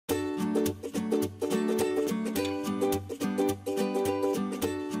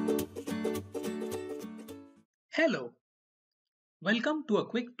Hello, welcome to a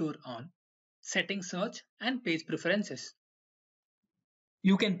quick tour on setting search and page preferences.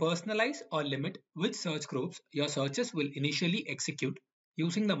 You can personalize or limit which search groups your searches will initially execute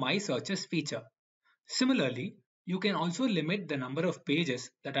using the My Searches feature. Similarly, you can also limit the number of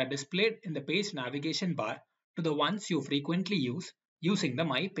pages that are displayed in the page navigation bar to the ones you frequently use using the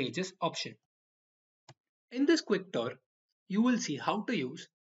My Pages option. In this quick tour, you will see how to use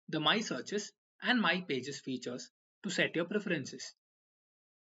the My Searches and My Pages features to set your preferences.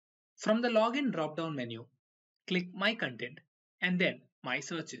 From the Login drop-down menu, click My Content and then My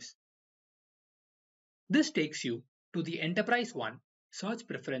Searches. This takes you to the Enterprise One Search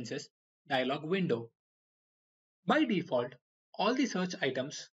Preferences dialog window. By default, all the search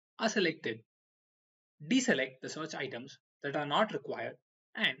items are selected. Deselect the search items that are not required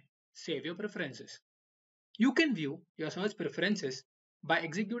and save your preferences. You can view your search preferences by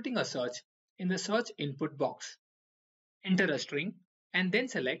executing a search in the search input box. Enter a string and then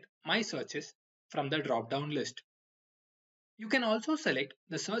select My Searches from the drop-down list. You can also select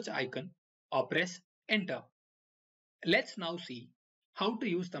the search icon or press Enter. Let's now see how to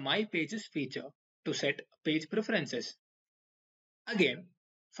use the My Pages feature to set page preferences. Again,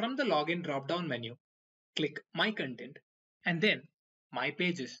 from the Login drop-down menu, click My Content and then My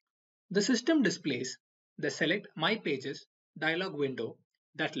Pages. The system displays the Select My Pages dialog window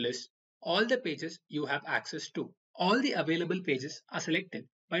that lists all the pages you have access to. All the available pages are selected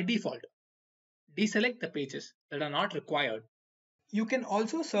by default. Deselect the pages that are not required. You can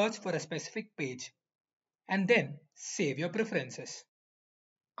also search for a specific page and then save your preferences.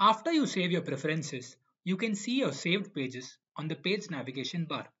 After you save your preferences, you can see your saved pages on the page navigation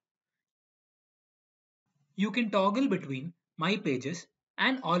bar. You can toggle between My Pages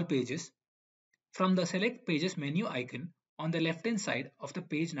and All Pages from the Select Pages menu icon on the left-hand side of the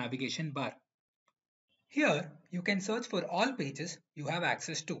page navigation bar. Here, you can search for all pages you have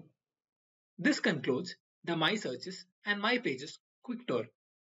access to. This concludes the My Searches and My Pages quick tour.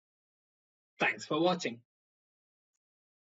 Thanks for watching.